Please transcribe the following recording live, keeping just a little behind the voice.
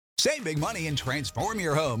Save big money and transform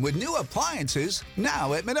your home with new appliances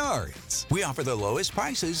now at Menards. We offer the lowest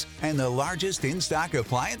prices and the largest in-stock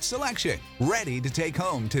appliance selection, ready to take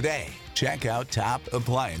home today. Check out top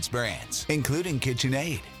appliance brands, including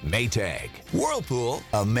KitchenAid, Maytag, Whirlpool,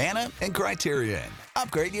 Amana, and Criterion.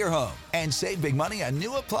 Upgrade your home and save big money on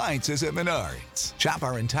new appliances at Menards. Shop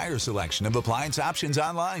our entire selection of appliance options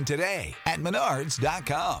online today at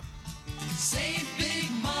Menards.com. Save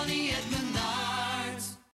big money at Menards.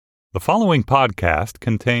 The following podcast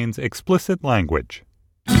contains explicit language.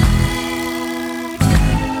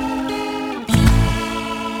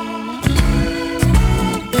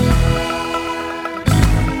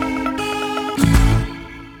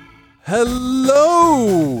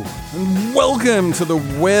 Hello, and welcome to the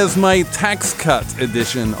Where's My Tax Cut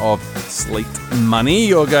edition of Slate Money,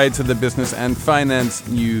 your guide to the business and finance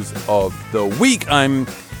news of the week. I'm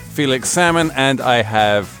Felix Salmon, and I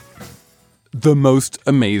have the most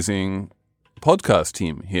amazing podcast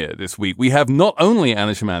team here this week. We have not only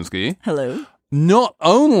Anna Szymanski. Hello. Not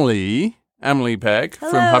only Emily Peck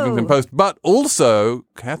Hello. from Huffington Post, but also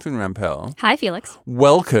Catherine Rampell. Hi, Felix.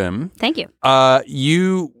 Welcome. Thank you.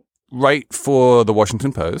 You write for the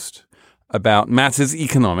Washington Post about matters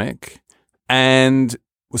economic, and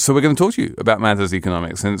so we're going to talk to you about matters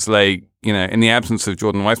economic since, in the absence of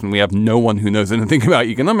Jordan Weissman, we have no one who knows anything about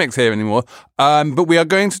economics here anymore. But we are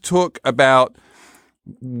going to talk about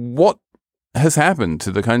what has happened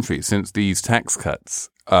to the country since these tax cuts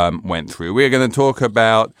went through. We're going to talk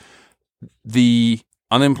about the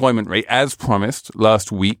unemployment rate. As promised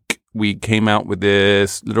last week, we came out with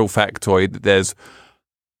this little factoid that there's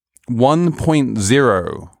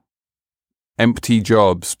 1.0 empty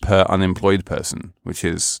jobs per unemployed person, which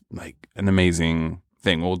is like an amazing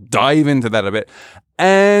thing. We'll dive into that a bit.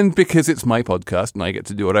 And because it's my podcast and I get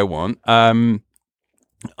to do what I want, we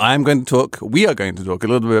are going to talk a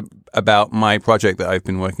little bit about my project that I've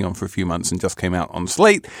been working on for a few months and just came out on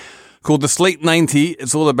Slate, called the Slate 90.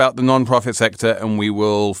 It's all about the nonprofit sector, and we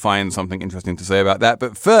will find something interesting to say about that.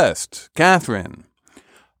 But first, Catherine,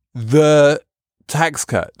 the tax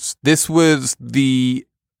cuts. This was the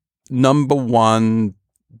number one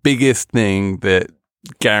biggest thing that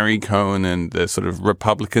Gary Cohn and the sort of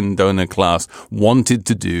Republican donor class wanted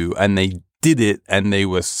to do, and they did it, and they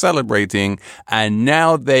were celebrating, and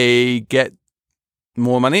now they get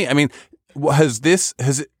more money. I mean,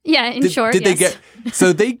 in short, did yes.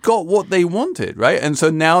 So they got what they wanted, right? And so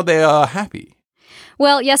now they are happy.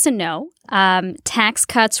 Well, yes and no. Tax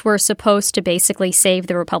cuts were supposed to basically save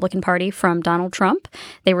the Republican Party from Donald Trump.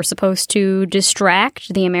 They were supposed to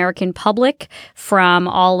distract the American public from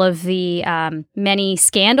all of the many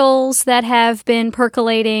scandals that have been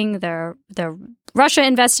percolating, the Russia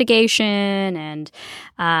investigation and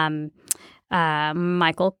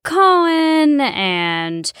Michael Cohen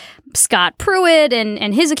and Scott Pruitt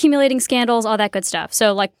and his accumulating scandals, all that good stuff.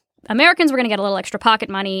 So, Americans were going to get a little extra pocket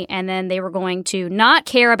money, and then they were going to not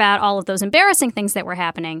care about all of those embarrassing things that were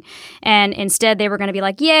happening. And instead, they were going to be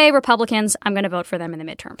like, yay, Republicans, I'm going to vote for them in the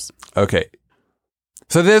midterms. Okay.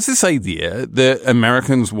 So there's this idea that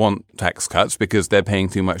Americans want tax cuts because they're paying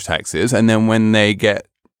too much taxes. And then when they get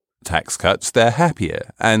tax cuts, they're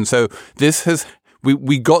happier. And so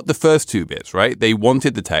we got the first two bits, right? They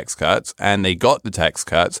wanted the tax cuts and they got the tax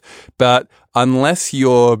cuts. But unless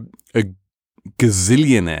you're a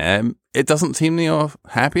gazillionaire, it doesn't seem that you're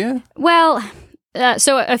happier? Well,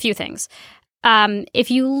 so a few things.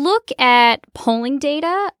 If you look at polling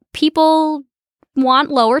data, people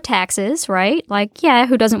want lower taxes, right?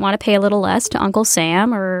 Who doesn't want to pay a little less to Uncle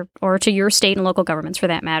Sam or to your state and local governments for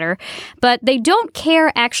that matter? But they don't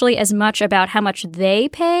care actually as much about how much they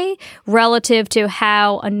pay relative to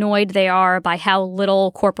how annoyed they are by how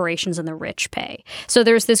little corporations and the rich pay. So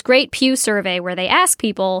there's this great Pew survey where they ask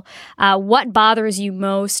people, what bothers you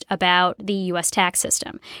most about the U.S. tax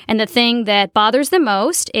system? And the thing that bothers them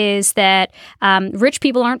most is that rich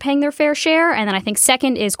people aren't paying their fair share. And then I think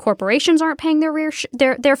second is corporations aren't paying their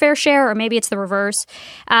fair share, or maybe it's the reverse.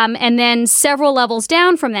 And then several levels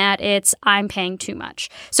down from that, it's I'm paying too much.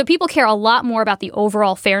 So people care a lot more about the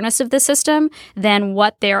overall fairness of the system than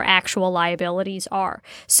what their actual liabilities are.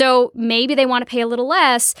 So maybe they want to pay a little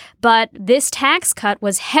less, but this tax cut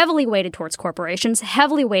was heavily weighted towards corporations,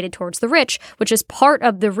 heavily weighted towards the rich, which is part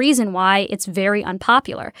of the reason why it's very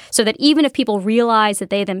unpopular. So that even if people realize that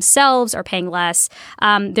they themselves are paying less,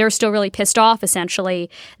 they're still really pissed off, essentially,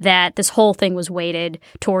 that this whole thing was weighted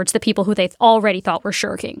towards the people who they already thought were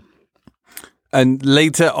shirking. And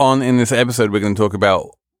later on in this episode, we're going to talk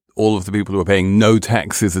about all of the people who are paying no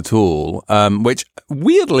taxes at all, which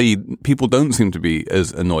weirdly people don't seem to be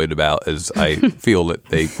as annoyed about as I feel that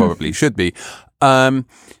they probably should be.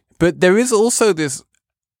 But there is also this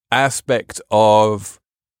aspect of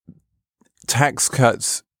tax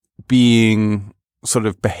cuts being sort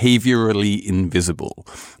of behaviorally invisible,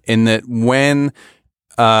 in that when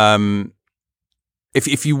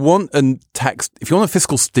if you want a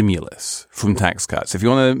fiscal stimulus from tax cuts, if you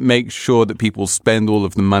want to make sure that people spend all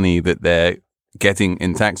of the money that they're getting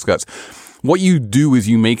in tax cuts, what you do is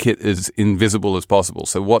you make it as invisible as possible.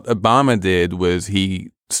 So what Obama did was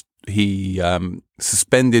he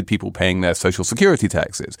suspended people paying their Social Security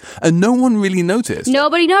taxes, and no one really noticed.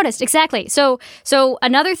 Nobody noticed, exactly. So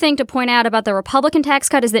another thing to point out about the Republican tax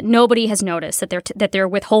cut is that nobody has noticed that their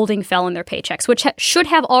withholding fell in their paychecks, which should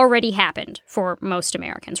have already happened for most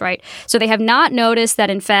Americans, right? So they have not noticed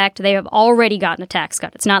that, in fact, they have already gotten a tax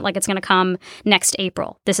cut. It's not like it's going to come next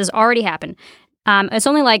April. This has already happened. It's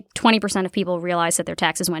only like 20% of people realize that their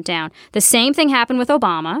taxes went down. The same thing happened with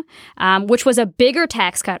Obama, which was a bigger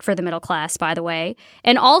tax cut for the middle class, by the way.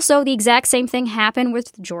 And also the exact same thing happened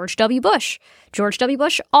with George W. Bush. George W.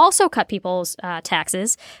 Bush also cut people's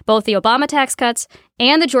taxes. Both the Obama tax cuts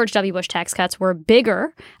and the George W. Bush tax cuts were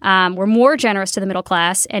bigger, were more generous to the middle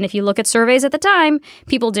class. And if you look at surveys at the time,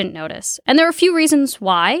 people didn't notice. And there are a few reasons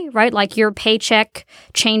why, right? Like your paycheck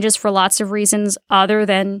changes for lots of reasons other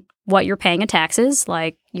than what you're paying in taxes,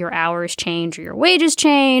 like your hours change or your wages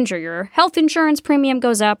change or your health insurance premium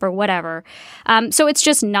goes up or whatever. So it's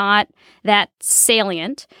just not that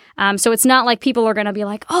salient. So it's not like people are going to be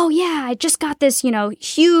like, oh yeah, I just got this,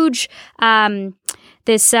 huge,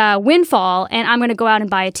 this windfall and I'm going to go out and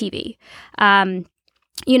buy a TV.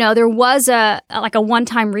 There was a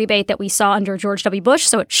one-time rebate that we saw under George W. Bush,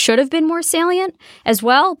 so it should have been more salient as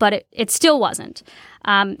well, but it still wasn't.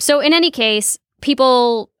 So in any case,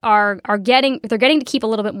 people are getting to keep a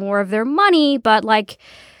little bit more of their money, but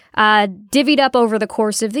divvied up over the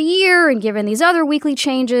course of the year and given these other weekly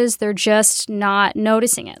changes, they're just not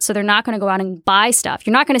noticing it. So they're not going to go out and buy stuff.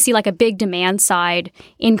 You're not going to see like a big demand side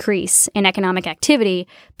increase in economic activity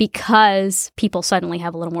because people suddenly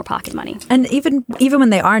have a little more pocket money. And even when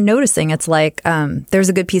they are noticing, it's like there's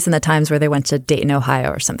a good piece in the Times where they went to Dayton, Ohio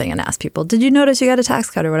or something and asked people, did you notice you got a tax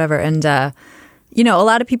cut or whatever? And a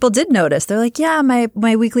lot of people did notice. They're like, yeah, my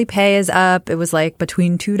weekly pay is up. It was like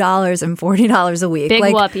between $2 and $40 a week.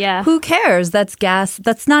 Big whoop, yeah. Who cares? That's gas.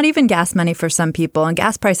 That's not even gas money for some people. And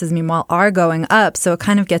gas prices, meanwhile, are going up. So it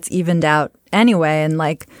kind of gets evened out anyway. And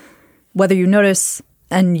whether you notice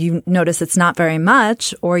and you notice it's not very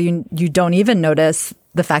much or you don't even notice,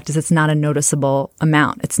 the fact is it's not a noticeable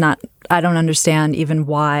amount. It's not. I don't understand even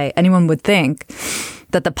why anyone would think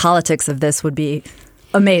that the politics of this would be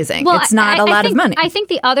amazing. Well, it's not a lot of money. I think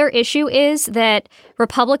the other issue is that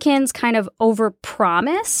Republicans kind of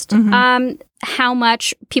overpromised how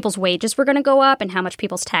much people's wages were going to go up and how much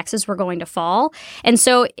people's taxes were going to fall. And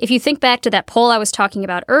so if you think back to that poll I was talking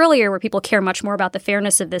about earlier where people care much more about the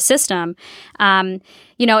fairness of the system,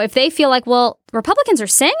 if they feel like, well, Republicans are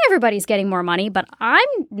saying everybody's getting more money, but I'm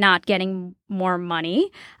not getting more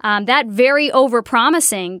money, that very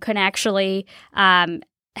overpromising can actually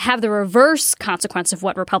have the reverse consequence of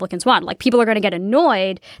what Republicans want. Like people are going to get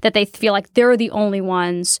annoyed that they feel like they're the only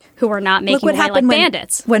ones who are not making away like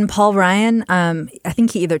bandits. When Paul Ryan, I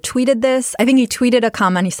think he either tweeted this. I think he tweeted a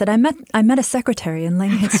comment. He said, "I met a secretary in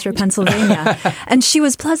Lancaster, Pennsylvania, and she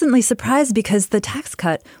was pleasantly surprised because the tax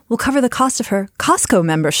cut will cover the cost of her Costco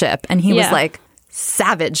membership." And he was like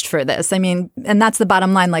savaged for this. I mean, and that's the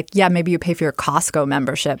bottom line. Like, yeah, maybe you pay for your Costco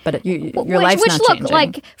membership, but your life's not changing.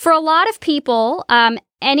 Like for a lot of people,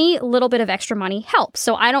 any little bit of extra money helps.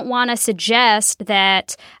 So I don't want to suggest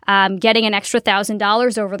that getting an extra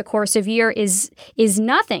 $1,000 over the course of a year is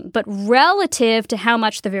nothing. But relative to how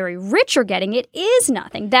much the very rich are getting, it is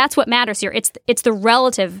nothing. That's what matters here. It's the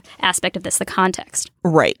relative aspect of this, the context.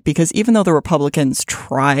 Right. Because even though the Republicans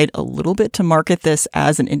tried a little bit to market this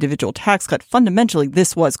as an individual tax cut, fundamentally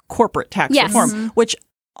this was corporate tax reform, which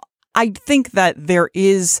I think that there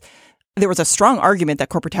was a strong argument that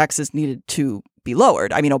corporate taxes needed to be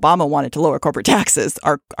lowered. I mean, Obama wanted to lower corporate taxes.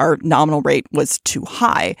 Our nominal rate was too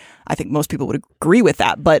high. I think most people would agree with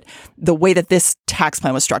that. But the way that this tax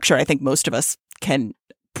plan was structured, I think most of us can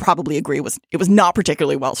probably agree it was not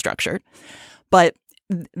particularly well structured. But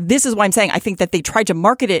this is why I'm saying I think that they tried to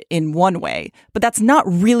market it in one way, but that's not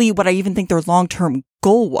really what I even think their long-term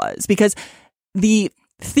goal was, because the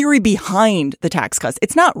theory behind the tax cuts,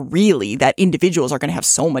 it's not really that individuals are going to have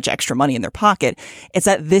so much extra money in their pocket. It's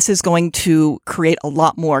that this is going to create a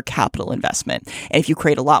lot more capital investment. And if you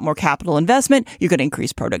create a lot more capital investment, you're going to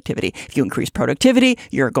increase productivity. If you increase productivity,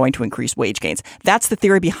 you're going to increase wage gains. That's the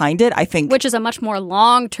theory behind it, I think. Which is a much more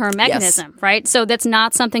long-term mechanism, right? So that's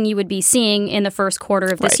not something you would be seeing in the first quarter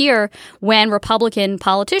of this year when Republican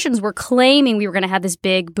politicians were claiming we were going to have this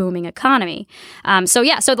big booming economy. So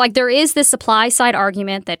there is this supply side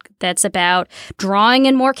argument that's about drawing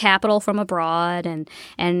in more capital from abroad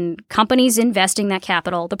and companies investing that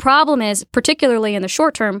capital. The problem is, particularly in the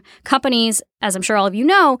short term, companies, as I'm sure all of you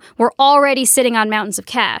know, were already sitting on mountains of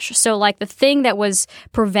cash. So like the thing that was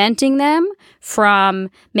preventing them from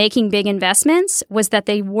making big investments was that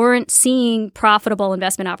they weren't seeing profitable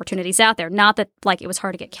investment opportunities out there. Not that like it was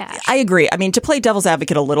hard to get cash. I agree. I mean, to play devil's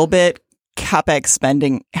advocate a little bit, CapEx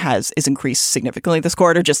spending is increased significantly this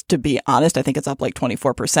quarter. Just to be honest, I think it's up like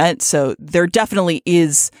 24%. So there definitely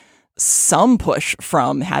is some push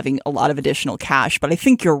from having a lot of additional cash. But I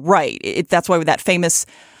think you're right. That's why with that famous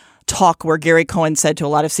talk where Gary Cohn said to a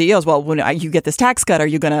lot of CEOs, well, when you get this tax cut, are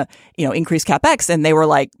you going to, increase CapEx? And they were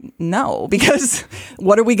like, no, because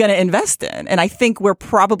what are we going to invest in? And I think we're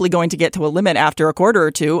probably going to get to a limit after a quarter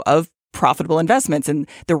or two of profitable investments, and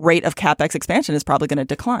the rate of CapEx expansion is probably going to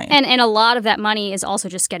decline. And a lot of that money is also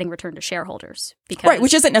just getting returned to shareholders. Right,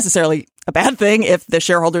 which isn't necessarily a bad thing if the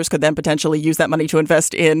shareholders could then potentially use that money to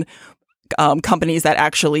invest in companies that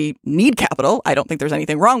actually need capital. I don't think there's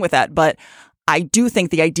anything wrong with that, but I do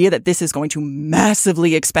think the idea that this is going to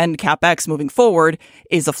massively expend CapEx moving forward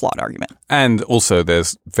is a flawed argument. And also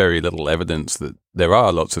there's very little evidence that there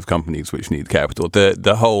are lots of companies which need capital.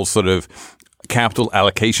 The whole sort of capital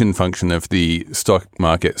allocation function of the stock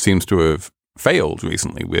market seems to have failed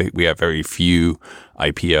recently. We have very few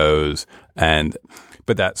IPOs,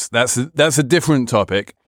 but that's a different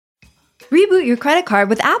topic. Reboot your credit card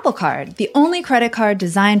with Apple Card, the only credit card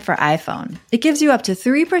designed for iPhone. It gives you up to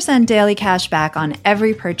 3% daily cash back on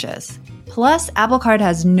every purchase. Plus, Apple Card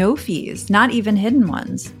has no fees, not even hidden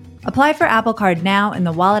ones. Apply for Apple Card now in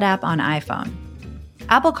the Wallet app on iPhone.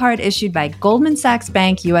 Apple Card issued by Goldman Sachs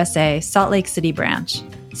Bank USA, Salt Lake City branch.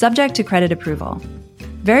 Subject to credit approval.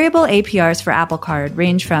 Variable APRs for Apple Card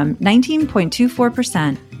range from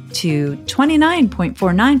 19.24% to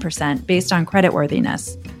 29.49% based on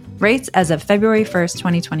creditworthiness. Rates as of February 1st,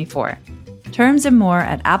 2024. Terms and more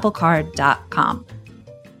at applecard.com.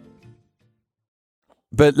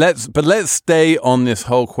 But let's stay on this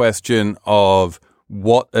whole question of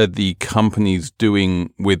what are the companies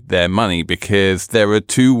doing with their money, because there are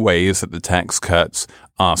two ways that the tax cuts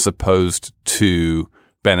are supposed to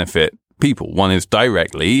benefit people. One is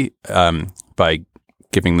directly by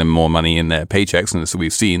giving them more money in their paychecks, and as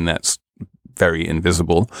we've seen, that's very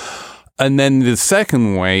invisible. And then the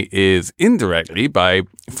second way is indirectly by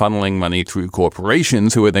funneling money through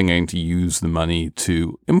corporations who are then going to use the money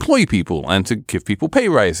to employ people and to give people pay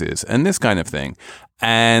rises and this kind of thing.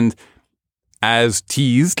 And as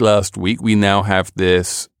teased last week, we now have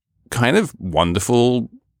this kind of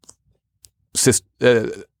wonderful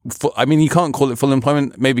system. I mean, you can't call it full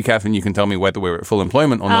employment. Maybe, Catherine, you can tell me whether we're at full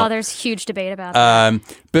employment or not. Oh, there's huge debate about that.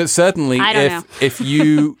 But certainly, if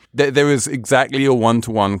you there is exactly a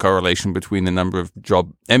one-to-one correlation between the number of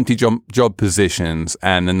empty job positions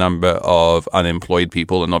and the number of unemployed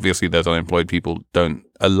people, and obviously those unemployed people don't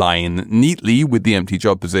align neatly with the empty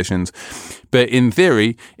job positions. But in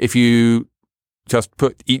theory, if you just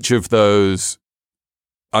put each of those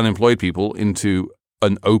unemployed people into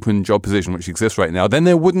an open job position which exists right now, then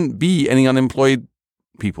there wouldn't be any unemployed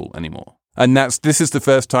people anymore. And this is the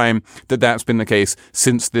first time that's been the case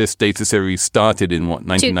since this data series started in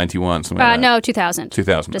 1991? Something like that. No, 2000.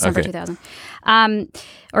 2000. December okay. 2000.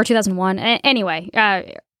 Or 2001. Anyway,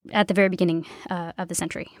 at the very beginning of the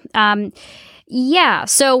century.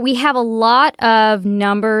 So we have a lot of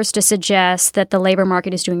numbers to suggest that the labor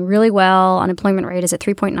market is doing really well. Unemployment rate is at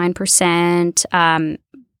 3.9%.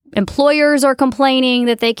 Employers are complaining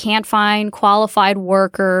that they can't find qualified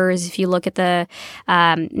workers. If you look at the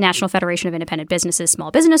National Federation of Independent Businesses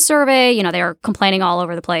Small Business Survey, they are complaining all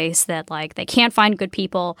over the place that they can't find good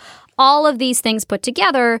people. All of these things put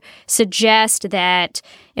together suggest that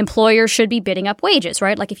employers should be bidding up wages,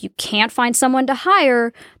 right? If you can't find someone to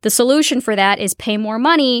hire, the solution for that is pay more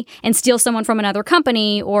money and steal someone from another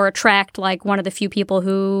company or attract one of the few people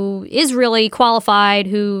who is really qualified,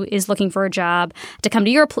 who is looking for a job to come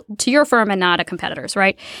to your firm and not a competitor's,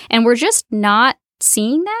 right? And we're just not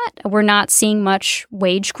seeing that. We're not seeing much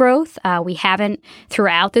wage growth. We haven't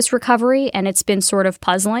throughout this recovery, and it's been sort of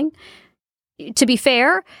puzzling. To be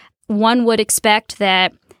fair, one would expect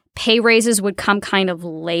that pay raises would come kind of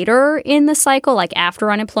later in the cycle, like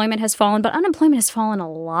after unemployment has fallen. But unemployment has fallen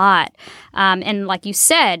a lot. And like you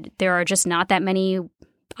said, there are just not that many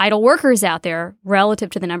idle workers out there relative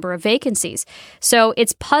to the number of vacancies. So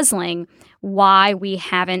it's puzzling why we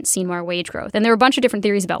haven't seen more wage growth. And there are a bunch of different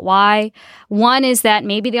theories about why. One is that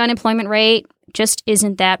maybe the unemployment rate just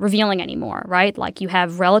isn't that revealing anymore, right? Like you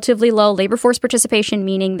have relatively low labor force participation,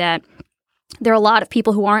 meaning that there are a lot of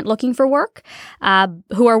people who aren't looking for work,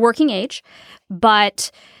 who are working age, but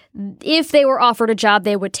if they were offered a job,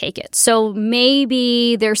 they would take it. So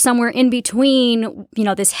maybe they're somewhere in between,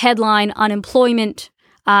 this headline unemployment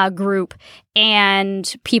group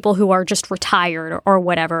and people who are just retired or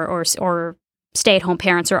whatever, or stay-at-home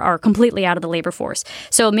parents are completely out of the labor force.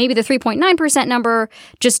 So maybe the 3.9% number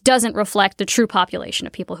just doesn't reflect the true population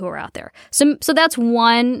of people who are out there. So that's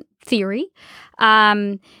one theory.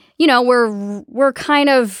 We're kind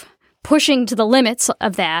of pushing to the limits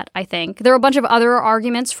of that, I think. There are a bunch of other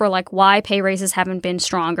arguments for like why pay raises haven't been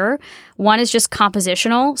stronger. One is just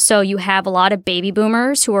compositional. So you have a lot of baby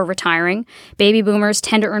boomers who are retiring. Baby boomers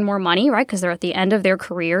tend to earn more money, right? Because they're at the end of their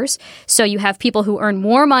careers. So you have people who earn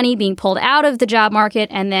more money being pulled out of the job market,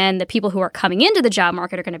 and then the people who are coming into the job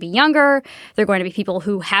market are going to be younger. They're going to be people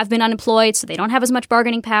who have been unemployed, so they don't have as much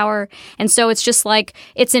bargaining power. And so it's just like,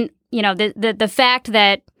 it's the fact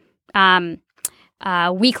that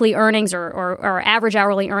weekly earnings or average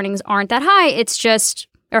hourly earnings aren't that high. It's just,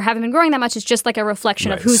 or haven't been growing that much. It's just like a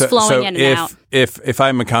reflection of who's flowing in and out. If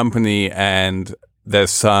I'm a company and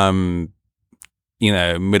there's some,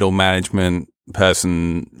 middle management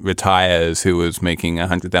person retires who was making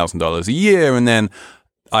 $100,000 a year, and then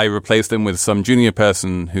I replace them with some junior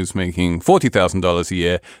person who's making $40,000 a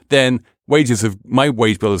year, then my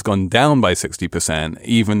wage bill has gone down by 60%,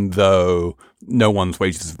 even though no one's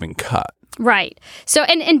wages have been cut. Right. So,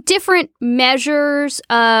 and different measures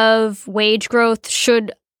of wage growth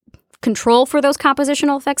should control for those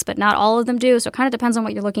compositional effects, but not all of them do. So it kind of depends on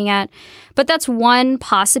what you're looking at. But that's one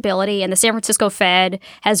possibility. And the San Francisco Fed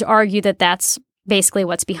has argued that that's basically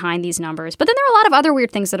what's behind these numbers. But then there are a lot of other weird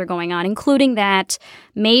things that are going on, including that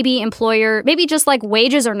maybe just like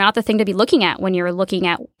wages are not the thing to be looking at when you're looking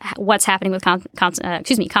at what's happening with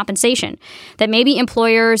compensation. That maybe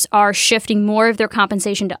employers are shifting more of their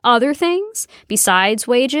compensation to other things besides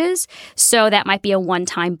wages. So that might be a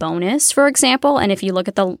one-time bonus, for example. And if you look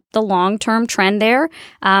at the long-term trend there,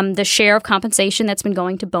 the share of compensation that's been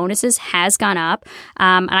going to bonuses has gone up.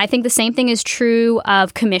 And I think the same thing is true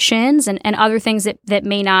of commissions and other things that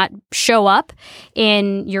may not show up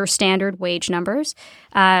in your standard wage numbers.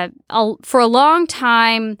 For a long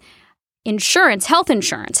time, health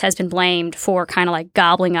insurance has been blamed for kind of like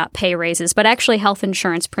gobbling up pay raises, but actually health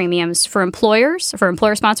insurance premiums for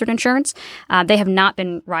employer-sponsored insurance, they have not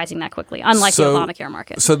been rising that quickly, unlike the Obamacare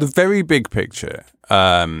market. So the very big picture,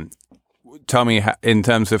 tell me in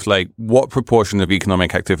terms of like what proportion of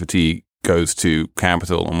economic activity goes to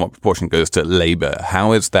capital and what proportion goes to labor.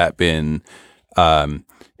 How has that been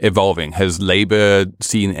evolving? Has labor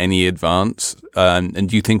seen any advance? And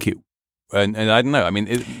do you think it? And I don't know. I mean,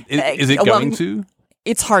 is it going to?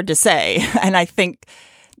 It's hard to say, and I think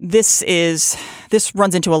this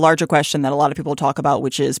runs into a larger question that a lot of people talk about,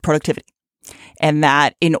 which is productivity. And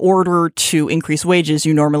that in order to increase wages,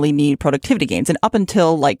 you normally need productivity gains. And up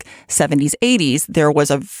until like 70s, 80s, there was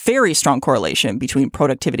a very strong correlation between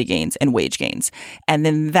productivity gains and wage gains. And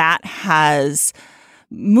then that has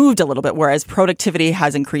moved a little bit, whereas productivity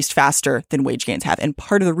has increased faster than wage gains have. And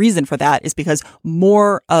part of the reason for that is because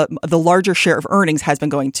the larger share of earnings has been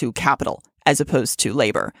going to capital as opposed to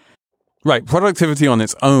labor. Right. Productivity on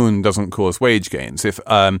its own doesn't cause wage gains. If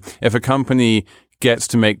a company gets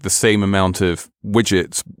to make the same amount of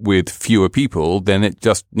widgets with fewer people, then it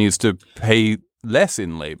just needs to pay less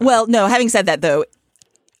in labor. Well, no, having said that, though,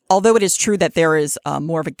 although it is true that there is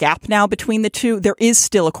more of a gap now between the two, there is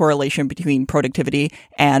still a correlation between productivity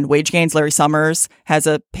and wage gains. Larry Summers has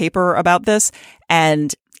a paper about this,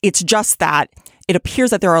 and it's just that it appears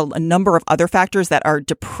that there are a number of other factors that are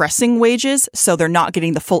depressing wages, so they're not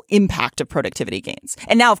getting the full impact of productivity gains.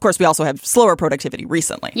 And now, of course, we also have slower productivity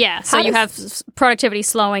recently. Yeah, so you have productivity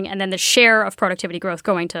slowing, and then the share of productivity growth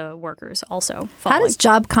going to workers also falling. How does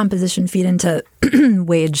job composition feed into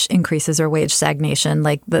wage increases or wage stagnation?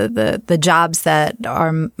 Like the jobs that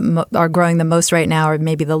are growing the most right now are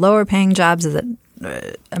maybe the lower paying jobs. Is it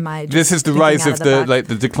am I? This is the rise of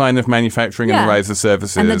the decline of manufacturing and the rise of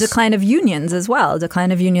services, and the decline of unions as well.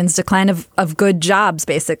 Decline of unions, decline of good jobs.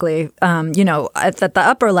 Basically, at the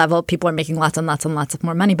upper level, people are making lots and lots and lots of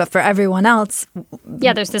more money, but for everyone else,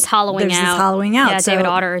 there's this hollowing out. Yeah, so, David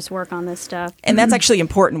Otter's work on this stuff, and that's actually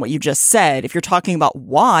important. What you just said, if you're talking about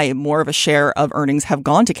why more of a share of earnings have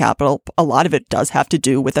gone to capital, a lot of it does have to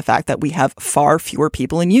do with the fact that we have far fewer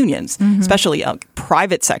people in unions, especially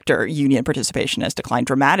private sector union participation has declined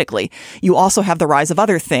dramatically. You also have the rise of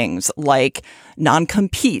other things like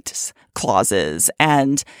non-compete clauses,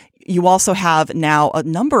 and you also have now a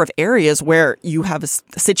number of areas where you have a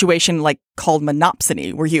situation like called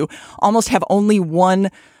monopsony, where you almost have only one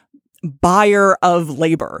buyer of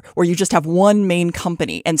labor, where you just have one main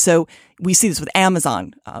company. And so we see this with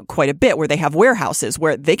Amazon quite a bit, where they have warehouses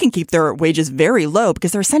where they can keep their wages very low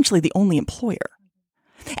because they're essentially the only employer.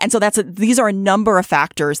 And so these are a number of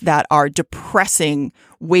factors that are depressing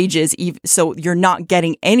wages, so you're not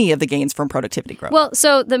getting any of the gains from productivity growth. Well,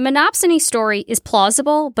 so the monopsony story is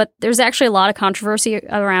plausible, but there's actually a lot of controversy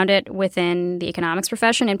around it within the economics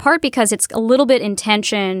profession, in part because it's a little bit in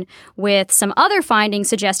tension with some other findings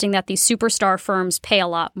suggesting that these superstar firms pay a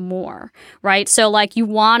lot more, right? So like you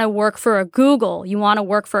want to work for a Google, you want to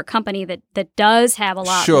work for a company that does have a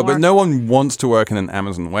lot more. Sure, but no one wants to work in an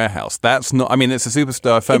Amazon warehouse. That's not, I mean, it's a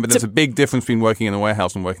superstar firm, but there's a big difference between working in a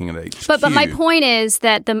warehouse and working in a HQ. But my point is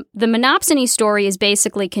that the monopsony story is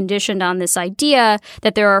basically conditioned on this idea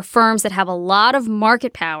that there are firms that have a lot of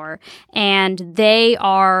market power and they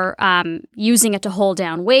are using it to hold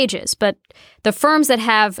down wages. But the firms that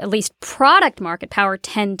have at least product market power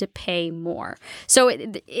tend to pay more. So I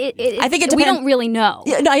think it depends. We don't really know.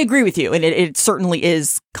 Yeah, no, I agree with you. And it certainly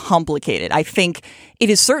is complicated. I think it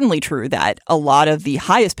is certainly true that a lot of the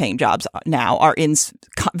highest paying jobs now are in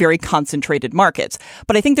very concentrated markets.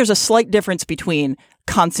 But I think there's a slight difference between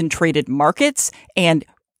concentrated markets and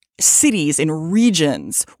cities and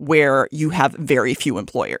regions where you have very few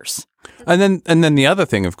employers. And then the other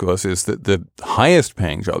thing, of course, is that the highest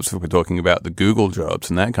paying jobs, if we're talking about the Google jobs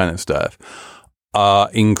and that kind of stuff, are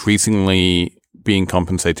increasingly being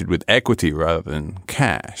compensated with equity rather than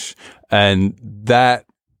cash. And that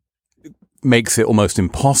makes it almost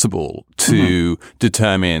impossible to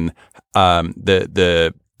determine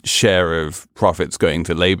the share of profits going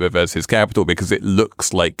to labor versus capital, because it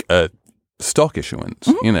looks like a stock issuance.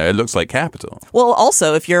 It looks like capital. Well,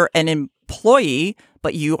 also, if you're an employee,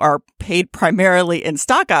 but you are paid primarily in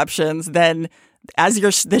stock options, then as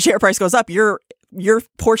the share price goes up, your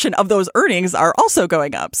portion of those earnings are also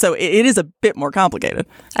going up. So it is a bit more complicated.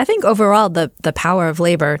 I think overall, the power of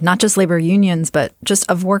labor, not just labor unions, but just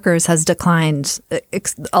of workers, has declined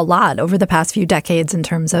a lot over the past few decades in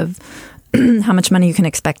terms of how much money you can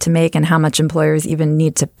expect to make and how much employers even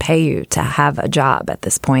need to pay you to have a job at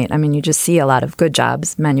this point. I mean, you just see a lot of good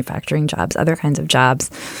jobs, manufacturing jobs, other kinds of jobs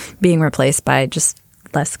being replaced by just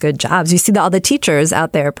less good jobs. You see all the teachers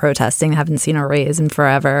out there protesting, haven't seen a raise in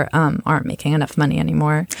forever, aren't making enough money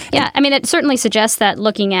anymore. Yeah, I mean, it certainly suggests that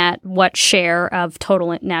looking at what share of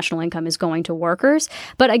total national income is going to workers.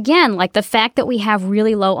 But again, like the fact that we have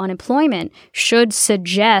really low unemployment should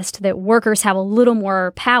suggest that workers have a little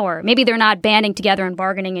more power. Maybe they're not banding together and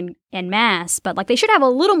bargaining en masse, but like they should have a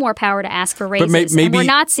little more power to ask for raises. But maybe, and we're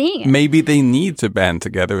not seeing it. Maybe they need to band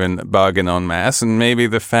together and bargain en masse. And maybe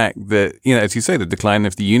the fact that, as you say, the decline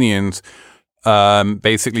of the unions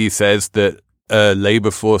basically says that a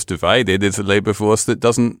labor force divided is a labor force that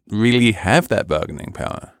doesn't really have that bargaining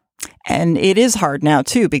power. And it is hard now,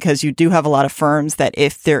 too, because you do have a lot of firms that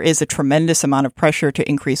if there is a tremendous amount of pressure to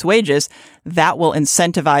increase wages, that will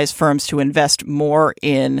incentivize firms to invest more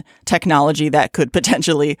in technology that could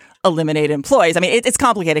potentially eliminate employees. I mean, it's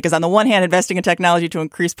complicated because on the one hand, investing in technology to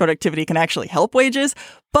increase productivity can actually help wages,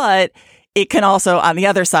 but it can also, on the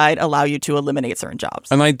other side, allow you to eliminate certain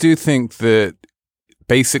jobs. And I do think that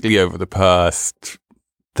basically over the past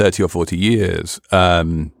 30 or 40 years,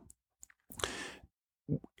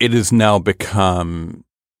 it has now become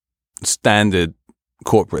standard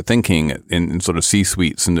corporate thinking in sort of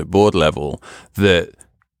C-suites and at board level that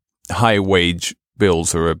high wage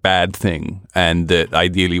bills are a bad thing, and that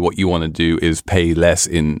ideally what you want to do is pay less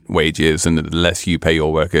in wages, and that the less you pay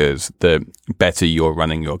your workers, the better you're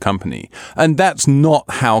running your company. And that's not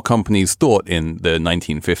how companies thought in the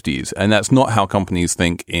 1950s, and that's not how companies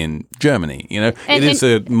think in Germany. It is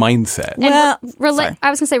a mindset. Well,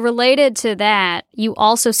 I was going to say, related to that, you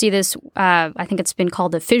also see this, I think it's been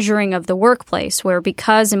called the fissuring of the workplace, where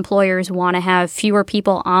because employers want to have fewer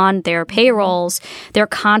people on their payrolls, they're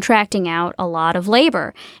contracting out a lot of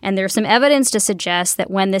labor. And there's some evidence to suggest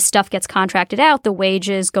that when this stuff gets contracted out, the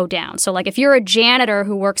wages go down. So like if you're a janitor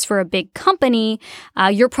who works for a big company,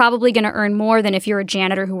 you're probably going to earn more than if you're a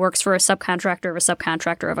janitor who works for a subcontractor of a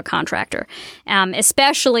subcontractor of a contractor.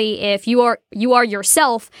 Especially if you are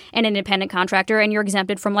yourself an independent contractor and you're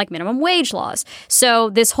exempted from like minimum wage laws. So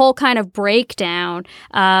this whole kind of breakdown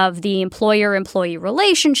of the employer-employee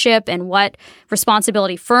relationship and what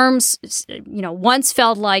responsibility firms, once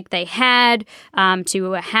felt like they had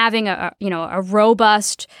to having a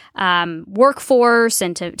robust workforce,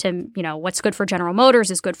 and to what's good for General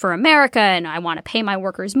Motors is good for America, and I want to pay my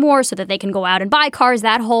workers more so that they can go out and buy cars.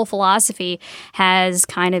 That whole philosophy has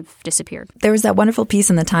kind of disappeared. There was that wonderful piece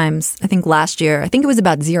in the Times, I think last year, I think it was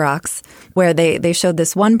about Xerox, where they showed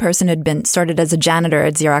this one person had been started as a janitor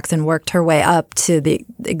at Xerox and worked her way up to the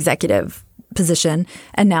executive position,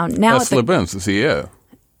 and now Ursula Burns, the CEO.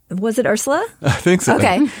 Was it Ursula? I think so.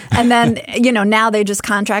 Okay. And then, now they just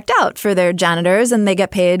contract out for their janitors and they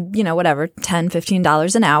get paid, whatever, $10,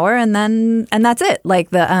 $15 an hour. And that's it. Like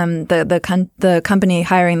the company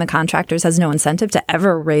hiring the contractors has no incentive to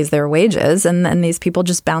ever raise their wages. And these people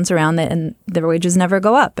just bounce around and their wages never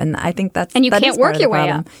go up. And I think and you can't work your way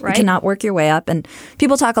up, right? You cannot work your way up. And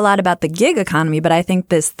people talk a lot about the gig economy, but I think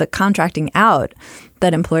the contracting out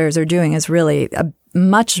that employers are doing is really a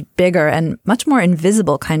much bigger and much more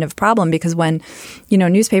invisible kind of problem, because when,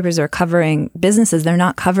 newspapers are covering businesses, they're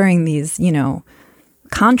not covering these,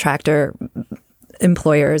 contractor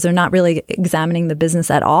employers. They're not really examining the business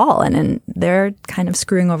at all. And they're kind of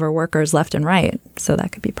screwing over workers left and right. So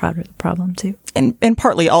that could be part of the problem too. And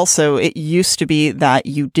partly also, it used to be that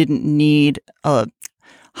you didn't need a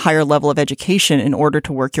higher level of education in order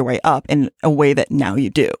to work your way up in a way that now you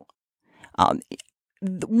do.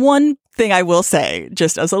 One thing I will say,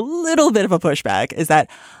 just as a little bit of a pushback, is that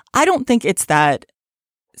I don't think it's that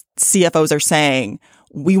CFOs are saying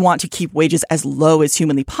we want to keep wages as low as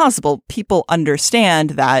humanly possible. People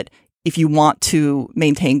understand that if you want to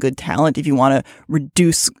maintain good talent, if you want to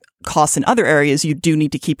reduce costs in other areas, you do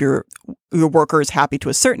need to keep your workers happy to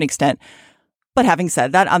a certain extent. But having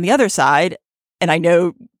said that, on the other side, and I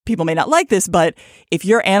know people may not like this, but if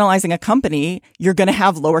you're analyzing a company, you're going to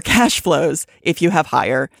have lower cash flows if you have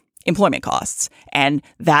higher employment costs. And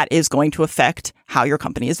that is going to affect how your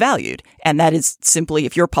company is valued. And that is simply,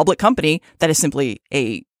 if you're a public company, that is simply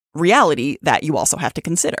a reality that you also have to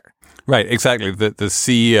consider. Right, exactly. The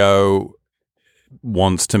CEO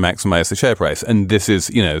wants to maximize the share price. And this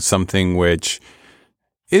is, something which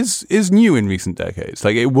is new in recent decades.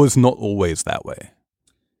 Like, it was not always that way.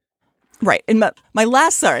 Right. And my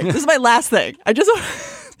last, this is my last thing.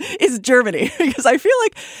 Is Germany, because I feel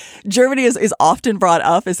like Germany is often brought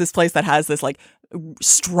up as this place that has this like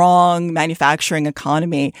strong manufacturing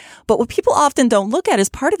economy. But what people often don't look at is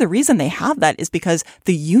part of the reason they have that is because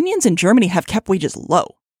the unions in Germany have kept wages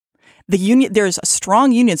low. There's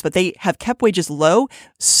strong unions, but they have kept wages low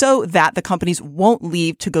so that the companies won't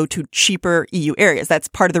leave to go to cheaper EU areas. That's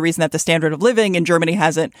part of the reason that the standard of living in Germany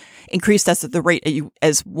hasn't increased at the rate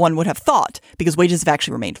as one would have thought, because wages have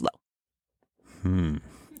actually remained low.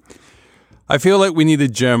 I feel like we need a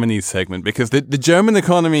Germany segment, because the German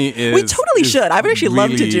economy is... We totally should. I would actually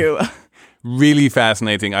love to do. Really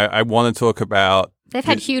fascinating. I want to talk about... They've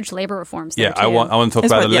had huge labor reforms. Yeah, too. I want to talk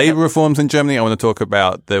about the labor reforms in Germany. I want to talk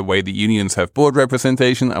about the way the unions have board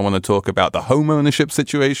representation. I want to talk about the home ownership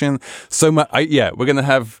situation. So much. We're going to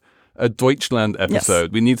have a Deutschland episode.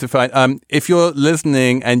 Yes. We need to find. If you're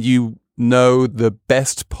listening and you know the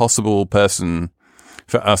best possible person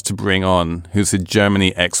for us to bring on, who's a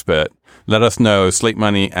Germany expert, let us know.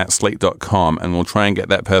 SlateMoney@slate.com, and we'll try and get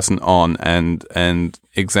that person on and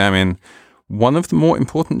examine one of the more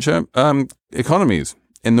important economies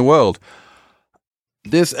in the world.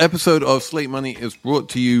 This episode of Slate Money is brought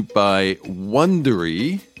to you by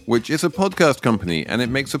Wondery, which is a podcast company, and it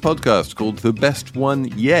makes a podcast called The Best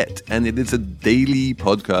One Yet, and it is a daily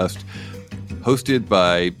podcast hosted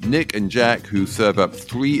by Nick and Jack, who serve up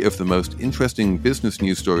 3 of the most interesting business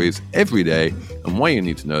news stories every day, and why you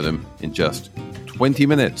need to know them in just 20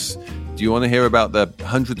 minutes. Do you want to hear about the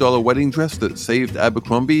 $100 wedding dress that saved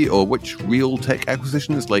Abercrombie, or which real tech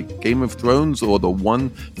acquisitions like Game of Thrones, or the one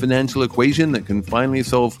financial equation that can finally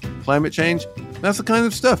solve climate change? That's the kind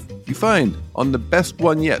of stuff you find on The Best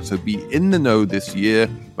One Yet. So be in the know this year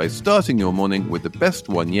by starting your morning with The Best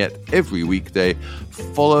One Yet every weekday.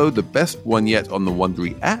 Follow The Best One Yet on the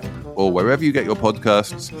Wondery app or wherever you get your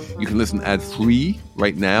podcasts. You can listen ad-free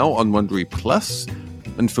right now on Wondery Plus.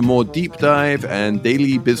 And for more deep dive and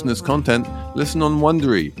daily business content, listen on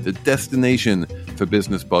Wondery, the destination for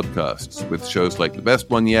business podcasts, with shows like The Best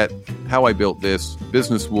One Yet, How I Built This,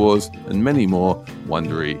 Business Wars, and many more.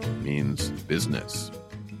 Wondery means business.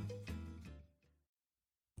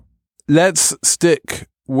 Let's stick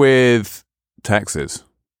with taxes.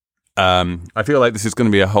 I feel like this is going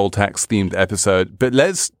to be a whole tax-themed episode, but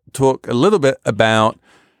let's talk a little bit about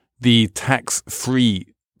the tax-free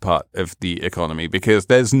part of the economy, because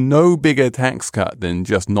there's no bigger tax cut than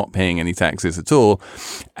just not paying any taxes at all.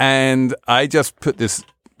 And I just put this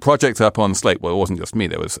project up on Slate. Well, it wasn't just me.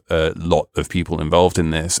 There was a lot of people involved in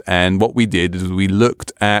this. And what we did is we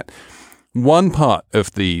looked at one part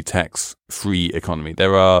of the tax-free economy.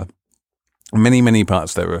 There are many, many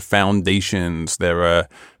parts. There are foundations. There are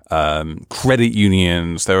credit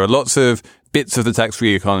unions. There are lots of bits of the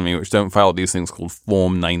tax-free economy which don't file these things called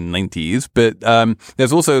Form 990s. But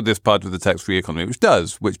there's also this part of the tax-free economy which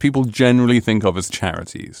does, which people generally think of as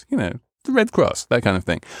charities. You know, the Red Cross, that kind of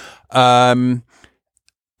thing.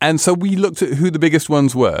 And so we looked at who the biggest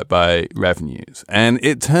ones were by revenues. And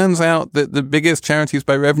it turns out that the biggest charities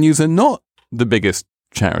by revenues are not the biggest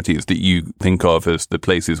charities that you think of as the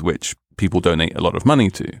places which people donate a lot of money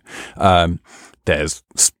to. There's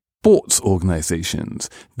sports organizations.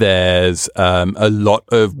 There's a lot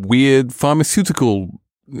of weird pharmaceutical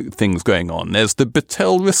things going on. There's the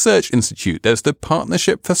Battelle Research Institute. There's the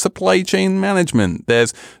Partnership for Supply Chain Management.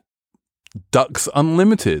 There's Ducks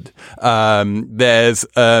Unlimited. There's,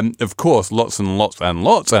 of course, lots and lots and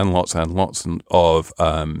lots and lots and lots of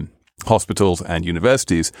hospitals and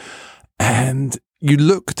universities. And you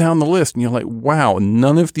look down the list and you're like, wow,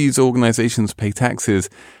 none of these organizations pay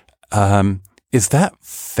taxes. Is that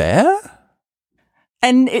fair?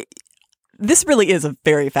 And this really is a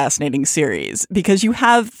very fascinating series, because you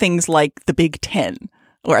have things like the Big Ten,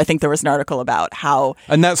 where I think there was an article about how...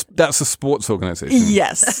 And that's a sports organization.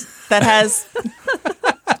 Yes. That has...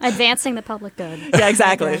 Advancing the public good. Yeah,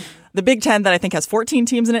 exactly. The Big Ten that I think has 14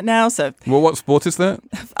 teams in it now. So, well, what sport is that?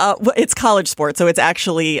 It's college sports, so it's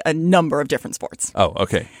actually a number of different sports. Oh,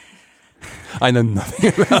 okay. I know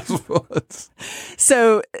nothing about sports.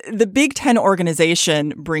 So the Big Ten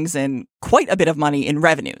organization brings in quite a bit of money in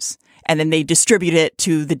revenues, and then they distribute it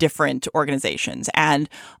to the different organizations. And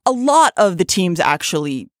a lot of the teams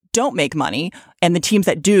actually don't make money, and the teams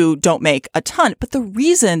that do don't make a ton. But the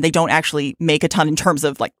reason they don't actually make a ton in terms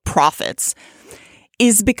of like profits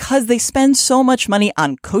is because they spend so much money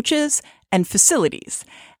on coaches and facilities.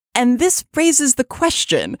 And this raises the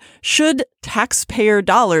question, should taxpayer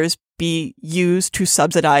dollars be used to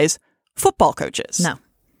subsidize football coaches? No,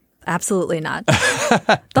 absolutely not.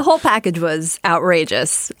 The whole package was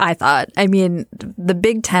outrageous, I thought. I mean, the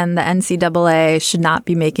Big Ten, the NCAA should not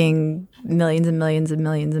be making millions and millions and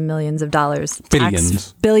millions and millions of dollars.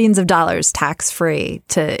 Billions of dollars tax-free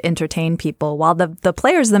to entertain people, while the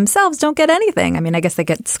players themselves don't get anything. I mean, I guess they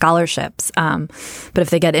get scholarships. But if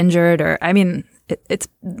they get injured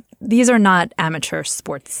these are not amateur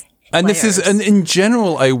sports. And and in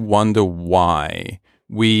general, I wonder why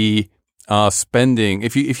we are spending,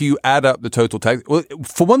 if you add up the total tax, well,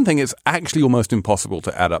 for one thing, it's actually almost impossible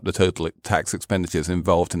to add up the total tax expenditures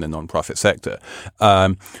involved in the nonprofit sector.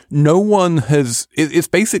 It's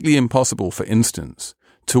basically impossible, for instance,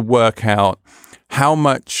 to work out how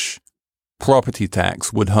much property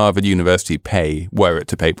tax would Harvard University pay were it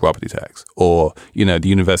to pay property tax, or, the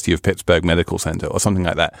University of Pittsburgh Medical Center or something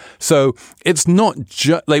like that. So it's not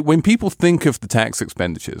just like when people think of the tax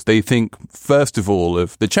expenditures, they think first of all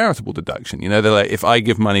of the charitable deduction. They're like, if I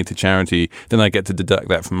give money to charity, then I get to deduct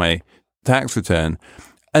that from my tax return.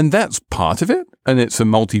 And that's part of it. And it's a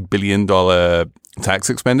multi-billion-dollar tax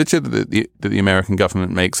expenditure that the American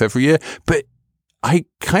government makes every year. But I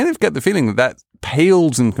kind of get the feeling that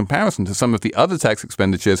pales in comparison to some of the other tax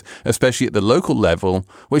expenditures, especially at the local level,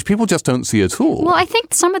 which people just don't see at all. Well, I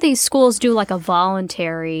think some of these schools do like a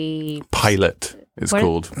voluntary... Pilot, it's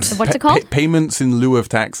called. What's it called? Payments in lieu of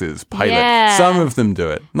taxes. Pilot. Yeah. Some of them do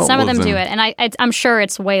it. Not some all of them do it. And I'm sure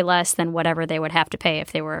it's way less than whatever they would have to pay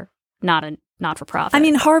if they were not-for-profit. I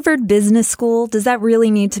mean, Harvard Business School, does that really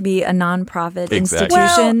need to be a nonprofit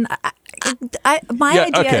institution? My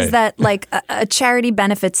idea is that like a charity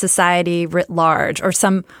benefits society writ large, or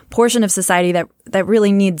some portion of society that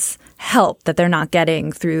really needs help that they're not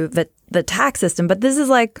getting through the tax system. But this is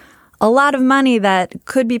like a lot of money that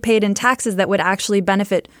could be paid in taxes that would actually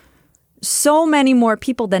benefit so many more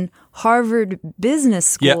people than Harvard Business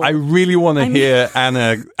School. Yeah, I really want to hear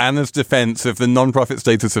Anna's defense of the nonprofit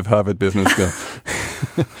status of Harvard Business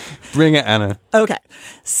School. Bring it, Anna. Okay.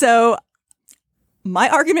 So my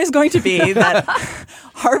argument is going to be that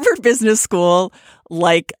Harvard Business School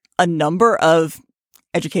like a number of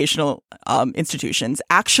educational institutions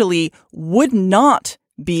actually would not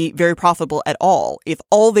be very profitable at all if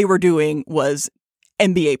all they were doing was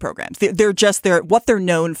MBA programs. They're just what they're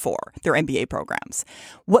known for, their MBA programs.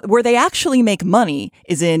 Where they actually make money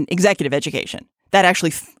is in executive education. That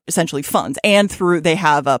actually essentially funds, and they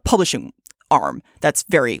have a publishing arm that's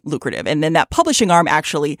very lucrative. And then that publishing arm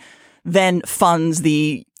actually then funds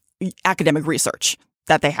the academic research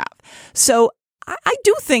that they have. So I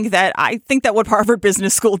think that what Harvard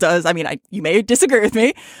Business School does, I mean, you may disagree with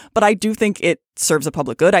me, but I do think it serves a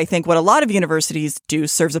public good. I think what a lot of universities do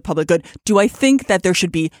serves a public good. Do I think that there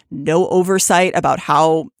should be no oversight about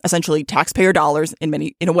how essentially taxpayer dollars in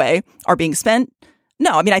a way are being spent?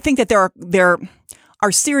 No. I mean, I think that there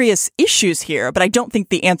are serious issues here, but I don't think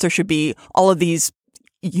the answer should be all of these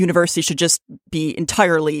universities should just be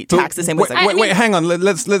entirely taxed the same way. Wait, hang on.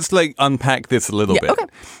 Let's like unpack this a little bit.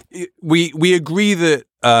 Okay. We agree that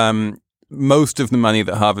most of the money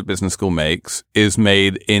that Harvard Business School makes is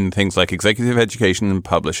made in things like executive education and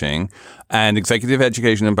publishing. And executive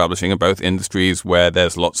education and publishing are both industries where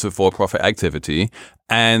there's lots of for-profit activity,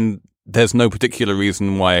 and there's no particular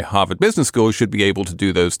reason why Harvard Business School should be able to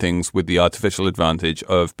do those things with the artificial advantage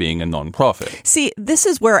of being a nonprofit. See, this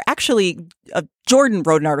is where actually Jordan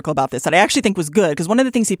wrote an article about this that I actually think was good, because one of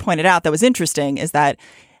the things he pointed out that was interesting is that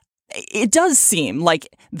it does seem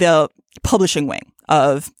like the publishing wing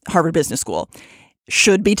of Harvard Business School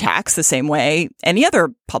should be taxed the same way any other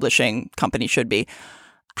publishing company should be.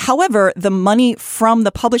 However, the money from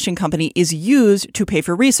the publishing company is used to pay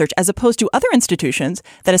for research, as opposed to other institutions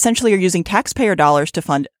that essentially are using taxpayer dollars to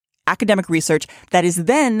fund academic research that is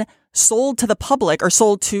then sold to the public or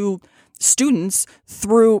sold to students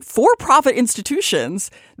through for-profit institutions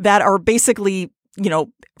that are basically,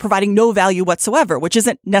 providing no value whatsoever, which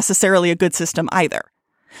isn't necessarily a good system either.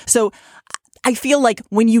 So I feel like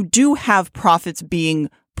when you do have profits being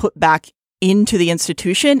put back into the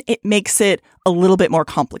institution, it makes it a little bit more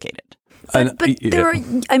complicated. But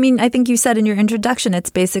I think you said in your introduction, it's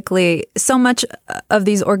basically so much of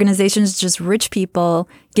these organizations, just rich people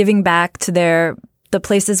giving back to the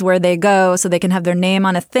places where they go so they can have their name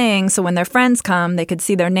on a thing. So when their friends come, they could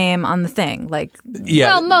see their name on the thing.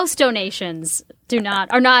 Well, most donations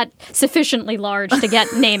are not sufficiently large to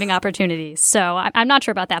get naming opportunities. So I'm not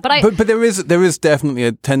sure about that. But there is definitely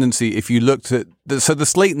a tendency, if you looked at the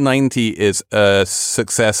Slate 90 is a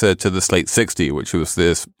successor to the Slate 60, which was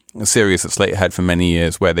this series that Slate had for many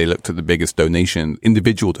years, where they looked at the biggest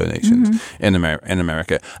individual donations in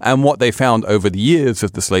America. And what they found over the years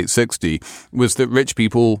of the Slate 60 was that rich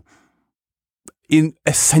people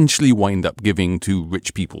essentially wind up giving to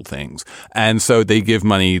rich people things. And so they give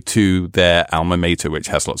money to their alma mater, which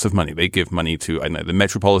has lots of money. They give money to, the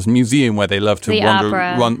Metropolitan Museum, where they love to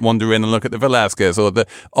wander in and look at the Velasquez, or the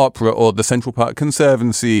opera, or the Central Park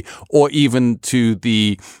Conservancy, or even to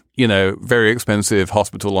the very expensive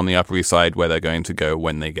hospital on the Upper East Side where they're going to go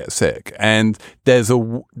when they get sick. And there's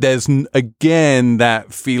again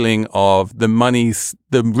that feeling of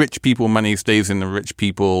the rich people money stays in the rich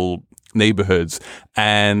people neighborhoods,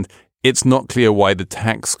 and it's not clear why the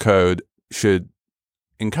tax code should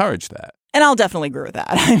encourage that. And I'll definitely agree with that.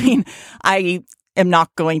 I mean, I am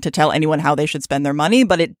not going to tell anyone how they should spend their money,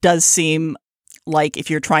 but it does seem like if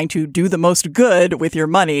you're trying to do the most good with your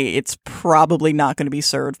money, it's probably not going to be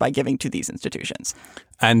served by giving to these institutions.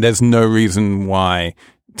 And there's no reason why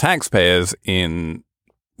taxpayers in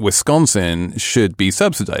Wisconsin should be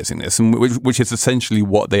subsidizing this, and which is essentially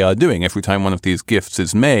what they are doing. Every time one of these gifts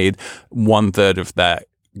is made, 1/3 of that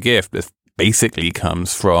gift basically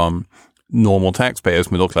comes from normal taxpayers,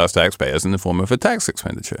 middle-class taxpayers, in the form of a tax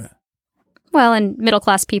expenditure. Well, and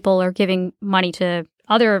middle-class people are giving money to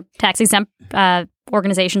other tax-exempt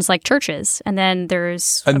organizations like churches. And then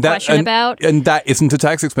there's a question about... And that isn't a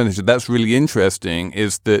tax expenditure. That's really interesting,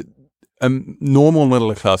 is that normal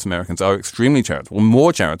middle-class Americans are extremely charitable,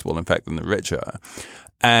 more charitable, in fact, than the rich are.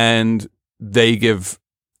 And they give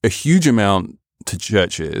a huge amount to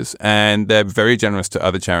churches, and they're very generous to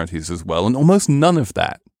other charities as well. And almost none of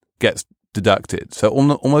that gets deducted. So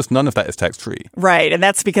almost none of that is tax-free. Right. And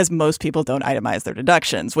that's because most people don't itemize their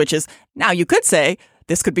deductions, which is, now you could say,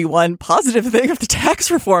 this could be one positive thing of the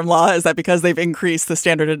tax reform law, is that because they've increased the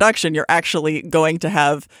standard deduction, you're actually going to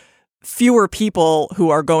have fewer people who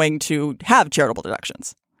are going to have charitable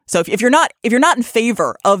deductions. So if you're not in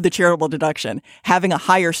favor of the charitable deduction, having a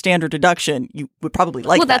higher standard deduction, you would probably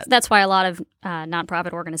like that. Well, that's why a lot of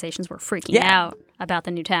nonprofit organizations were freaking out about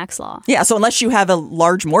the new tax law. Yeah, so unless you have a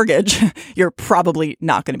large mortgage, you're probably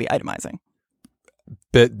not going to be itemizing.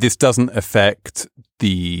 But this doesn't affect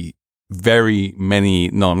the very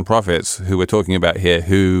many nonprofits who we're talking about here,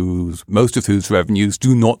 most of whose revenues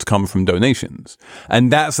do not come from donations.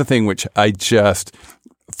 And that's the thing which I just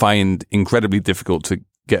find incredibly difficult to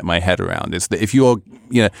get my head around, is that if you're,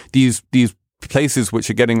 these places which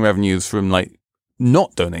are getting revenues from like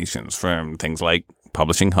not donations, from things like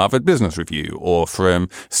publishing Harvard Business Review or from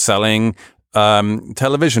selling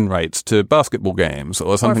television rights to basketball games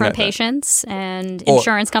or something, or from like patients and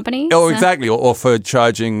insurance companies. Oh, exactly. Or for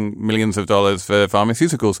charging millions of dollars for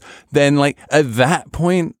pharmaceuticals. Then, like, at that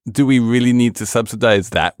point, do we really need to subsidize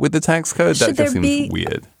that with the tax code? That just seems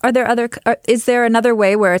weird. Is there another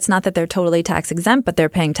way where it's not that they're totally tax exempt, but they're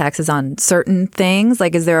paying taxes on certain things?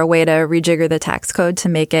 Like, is there a way to rejigger the tax code to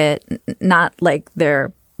make it not like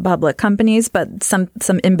they're public companies, but some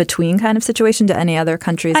in between kind of situation? Do any other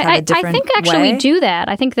countries have a different way? I think actually we do that.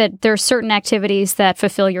 I think that there are certain activities that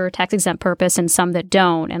fulfill your tax exempt purpose and some that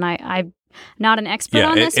don't. And I'm not an expert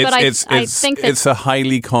on this, but I think that it's a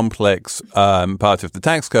highly complex part of the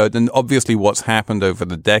tax code. And obviously what's happened over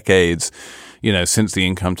the decades, since the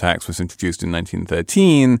income tax was introduced in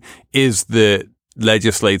 1913, is that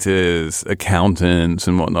legislators, accountants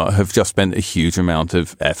and whatnot have just spent a huge amount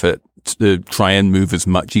of effort to try and move as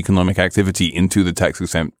much economic activity into the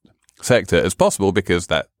tax-exempt sector as possible, because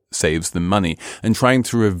that saves them money. And trying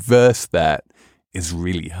to reverse that is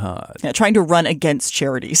really hard. Yeah, trying to run against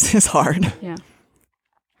charities is hard. Yeah.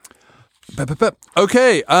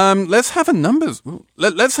 Okay, let's have a numbers.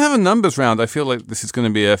 Let's have a numbers round. I feel like this is going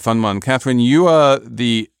to be a fun one. Catherine, you are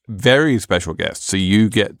the very special guest, so you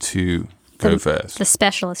get to go first. The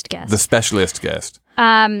specialist guest. The specialist guest.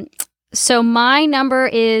 So my number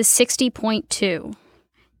is 60.2.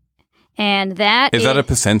 And that is that a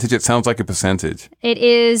percentage? It sounds like a percentage. It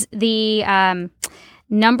is the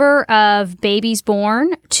number of babies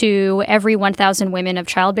born to every 1,000 women of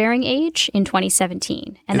childbearing age in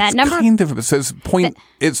 2017. And that number kind of, so it's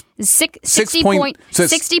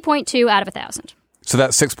 60.2 out of 1,000. So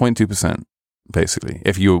that's 6.2%, basically,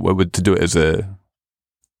 if you were to do it as a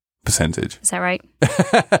percentage. Is that right?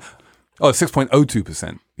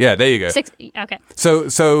 6.02%. Yeah, there you go. Okay.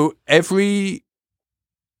 So every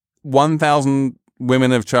 1,000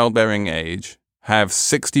 women of childbearing age have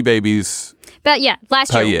 60 babies. But yeah,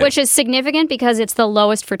 last year, which is significant because it's the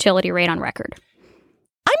lowest fertility rate on record.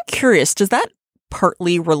 I'm curious, does that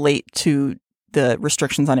partly relate to the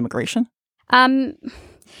restrictions on immigration?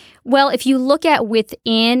 Well, if you look at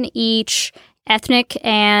within each ethnic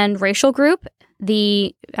and racial group,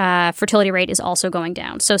 the fertility rate is also going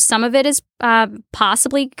down. So some of it is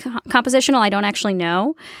possibly compositional. I don't actually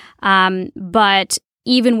know. But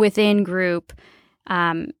even within group,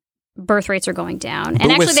 birth rates are going down.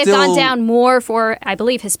 And actually, they've gone down more for, I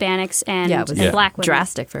believe, Hispanics and Black women.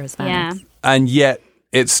 Drastic for Hispanics. Yeah. And yet,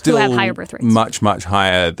 it's still have higher birth rates. much, much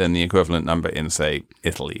higher than the equivalent number in, say,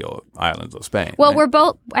 Italy or Ireland or Spain. Well,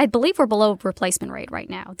 I believe we're below replesment rate right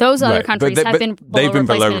now. Those other countries have been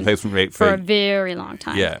below replacement rate for a very long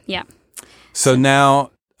time. Yeah. So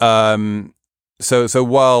now, so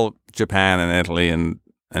while Japan and Italy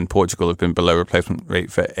and Portugal have been below replacement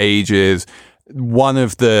rate for ages, one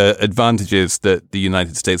of the advantages that the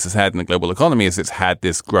United States has had in the global economy is it's had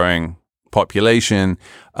this growing population,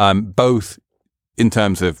 both in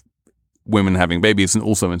terms of women having babies and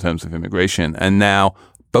also in terms of immigration. And now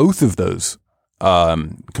both of those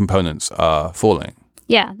components are falling.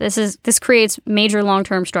 Yeah, this creates major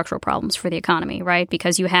long-term structural problems for the economy, right?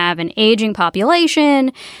 Because you have an aging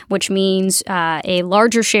population, which means a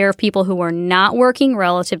larger share of people who are not working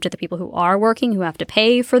relative to the people who are working, who have to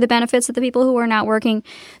pay for the benefits of the people who are not working.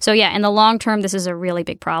 So yeah, in the long term, this is a really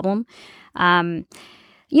big problem.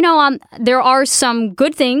 There are some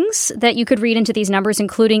good things that you could read into these numbers,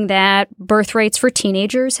 including that birth rates for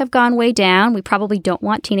teenagers have gone way down. We probably don't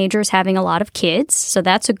want teenagers having a lot of kids, so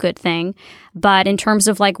that's a good thing. But in terms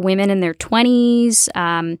of like women in their 20s,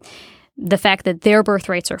 the fact that their birth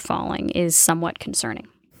rates are falling is somewhat concerning.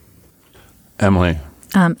 Emily?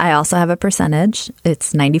 I also have a percentage.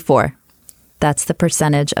 It's 94. That's the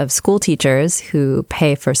percentage of school teachers who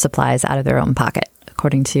pay for supplies out of their own pocket,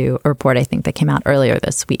 according to a report I think that came out earlier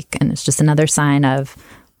this week. And it's just another sign of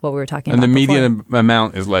what we were talking about. And the median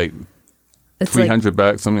amount is like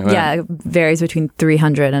 $300, something like that? Yeah, it varies between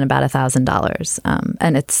 $300 and about $1,000.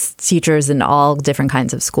 And it's teachers in all different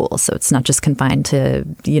kinds of schools. So it's not just confined to,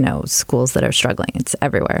 schools that are struggling. It's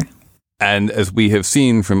everywhere. And as we have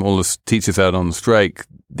seen from all the teachers out on strike,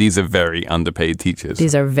 these are very underpaid teachers.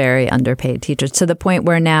 These are very underpaid teachers, to the point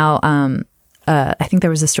where now I think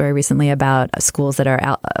there was a story recently about schools that are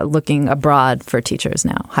out, looking abroad for teachers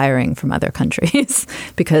now, hiring from other countries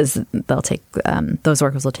because they'll take those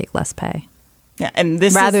workers will take less pay. Yeah, and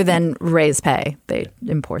this rather than raise pay, they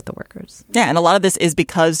import the workers. Yeah, and a lot of this is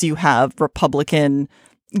because you have Republican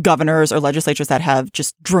governors or legislatures that have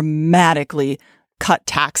just dramatically cut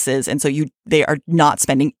taxes, and so they are not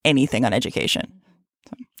spending anything on education.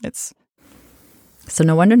 So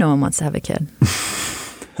no wonder no one wants to have a kid.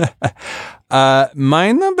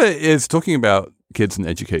 My number is talking about kids and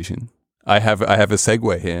education. I have a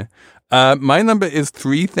segue here. My number is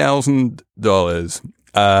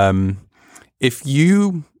 $3,000. If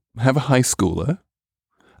you have a high schooler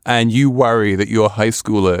and you worry that your high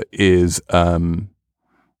schooler is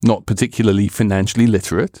not particularly financially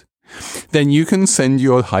literate, then you can send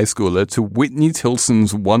your high schooler to Whitney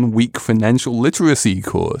Tilson's 1-week financial literacy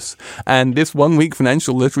course. And this 1-week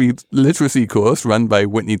financial literacy course run by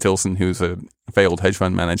Whitney Tilson, who's a failed hedge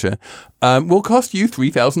fund manager, will cost you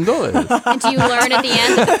 $3,000. And do you learn at the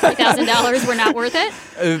end that the $3,000 were not worth it?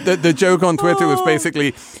 The joke on Twitter was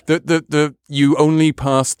basically that you only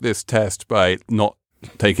passed this test by not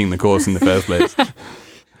taking the course in the first place.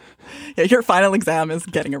 Yeah, your final exam is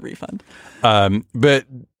getting a refund. But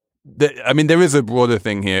there is a broader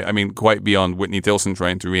thing here. I mean, quite beyond Whitney Tilson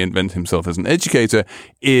trying to reinvent himself as an educator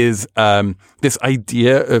is this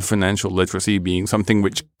idea of financial literacy being something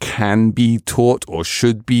which can be taught or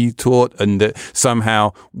should be taught, and that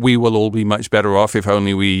somehow we will all be much better off if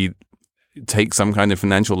only we take some kind of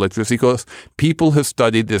financial literacy course. People have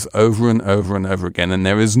studied this over and over and over again, and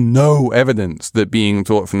there is no evidence that being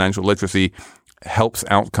taught financial literacy helps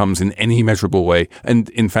outcomes in any measurable way. And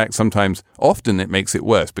in fact, often it makes it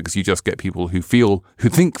worse because you just get people who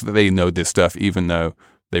think that they know this stuff, even though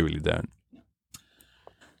they really don't.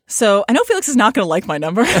 So I know Felix is not going to like my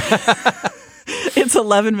number. It's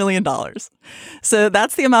 $11 million. So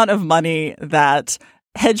that's the amount of money that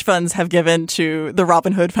hedge funds have given to the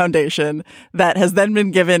Robin Hood Foundation that has then been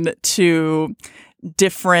given to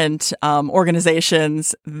different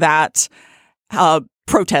organizations that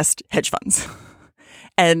protest hedge funds.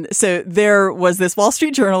 And so there was this Wall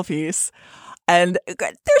Street Journal piece, and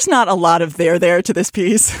there's not a lot of there to this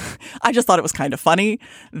piece. I just thought it was kind of funny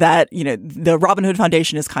that, the Robin Hood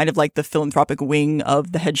Foundation is kind of like the philanthropic wing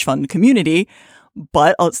of the hedge fund community,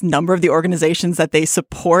 but a number of the organizations that they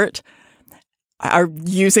support are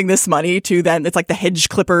using this money to then, it's like the hedge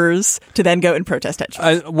clippers, to then go and protest hedge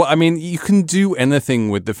funds. You can do anything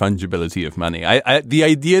with the fungibility of money. The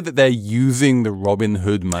idea that they're using the Robin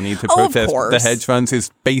Hood money to protest the hedge funds is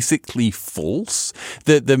basically false.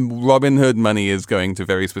 The Robin Hood money is going to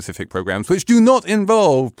very specific programs which do not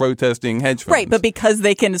involve protesting hedge funds. Right, but because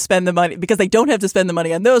they can spend the money, because they don't have to spend the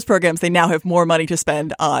money on those programs, they now have more money to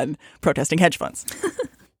spend on protesting hedge funds.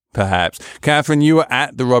 Perhaps. Catherine, you were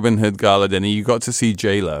at the Robin Hood Gala dinner. You got to see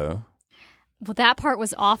J-Lo. Well, that part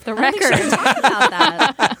was off the record. Talk about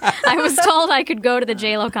that. I was told I could go to the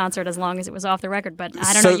J-Lo concert as long as it was off the record, but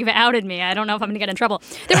I don't know. You've outed me. I don't know if I'm going to get in trouble.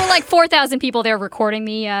 There were like 4,000 people there recording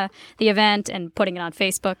the event and putting it on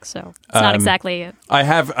Facebook, so it's not exactly. I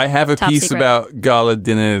have a piece secret about gala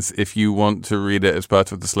dinners. If you want to read it as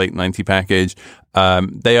part of the Slate 90 package,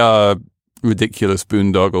 they are ridiculous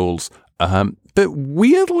boondoggles. But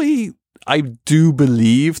weirdly, I do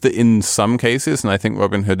believe that in some cases, and I think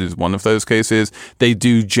Robin Hood is one of those cases, they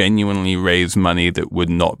do genuinely raise money that would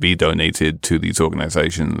not be donated to these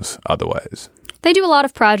organizations otherwise. They do a lot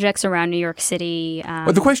of projects around New York City.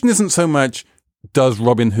 But the question isn't so much, does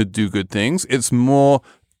Robin Hood do good things? It's more,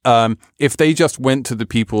 if they just went to the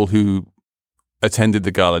people who attended the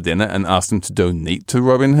gala dinner and asked them to donate to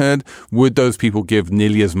Robin Hood, would those people give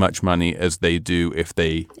nearly as much money as they do if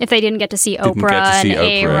they didn't get to see Oprah and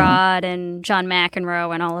A-Rod and John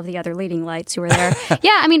McEnroe and all of the other leading lights who were there?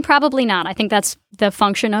 Yeah, probably not. I think that's the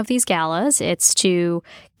function of these galas. It's to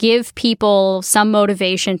give people some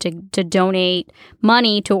motivation to donate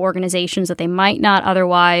money to organizations that they might not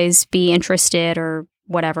otherwise be interested or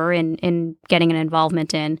whatever in getting an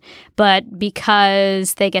involvement in. But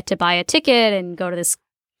because they get to buy a ticket and go to this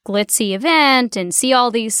glitzy event and see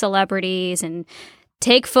all these celebrities and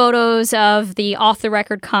take photos of the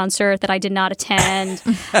off-the-record concert that I did not attend,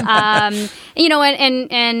 and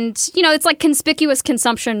it's like conspicuous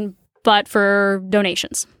consumption, but for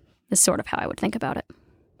donations is sort of how I would think about it.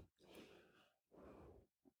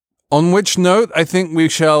 On which note, I think we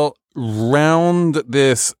shall round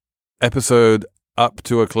this episode up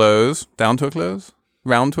to a close, down to a close,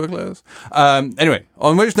 round to a close. Anyway,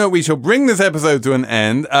 on which note we shall bring this episode to an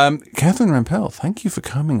end. Catherine Rampell, thank you for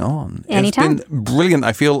coming on. Anytime. It's been brilliant.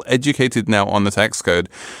 I feel educated now on the tax code.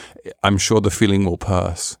 I'm sure the feeling will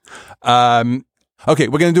pass. Okay,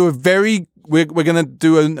 we're going to do we're going to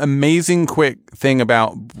do an amazing quick thing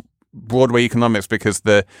about Broadway economics because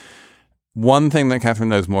the one thing that Catherine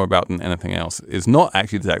knows more about than anything else is not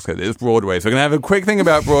actually the tax code, it's Broadway. So we're going to have a quick thing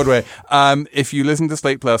about Broadway. If you listen to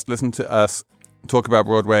Slate Plus, listen to us talk about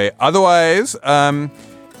Broadway. Otherwise,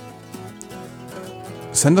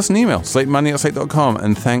 send us an email, slatemoney@slate.com,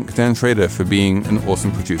 and thank Dan Schrader for being an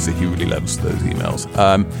awesome producer. He really loves those emails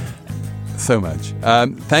so much.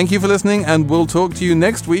 Thank you for listening, and we'll talk to you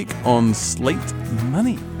next week on Slate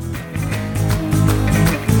Money.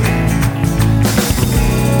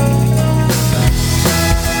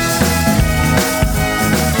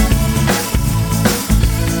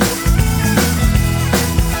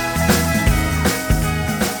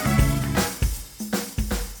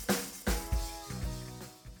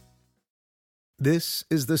 This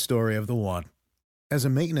is the story of the one. As a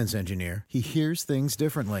maintenance engineer, he hears things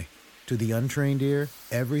differently. To the untrained ear,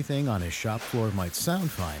 everything on his shop floor might sound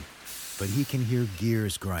fine, but he can hear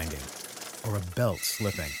gears grinding or a belt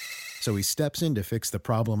slipping. So he steps in to fix the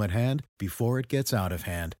problem at hand before it gets out of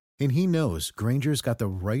hand. And he knows Grainger's got the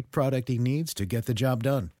right product he needs to get the job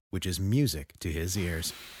done, which is music to his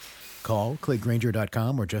ears. Call, click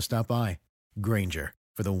Grainger.com, or just stop by. Grainger,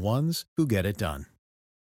 for the ones who get it done.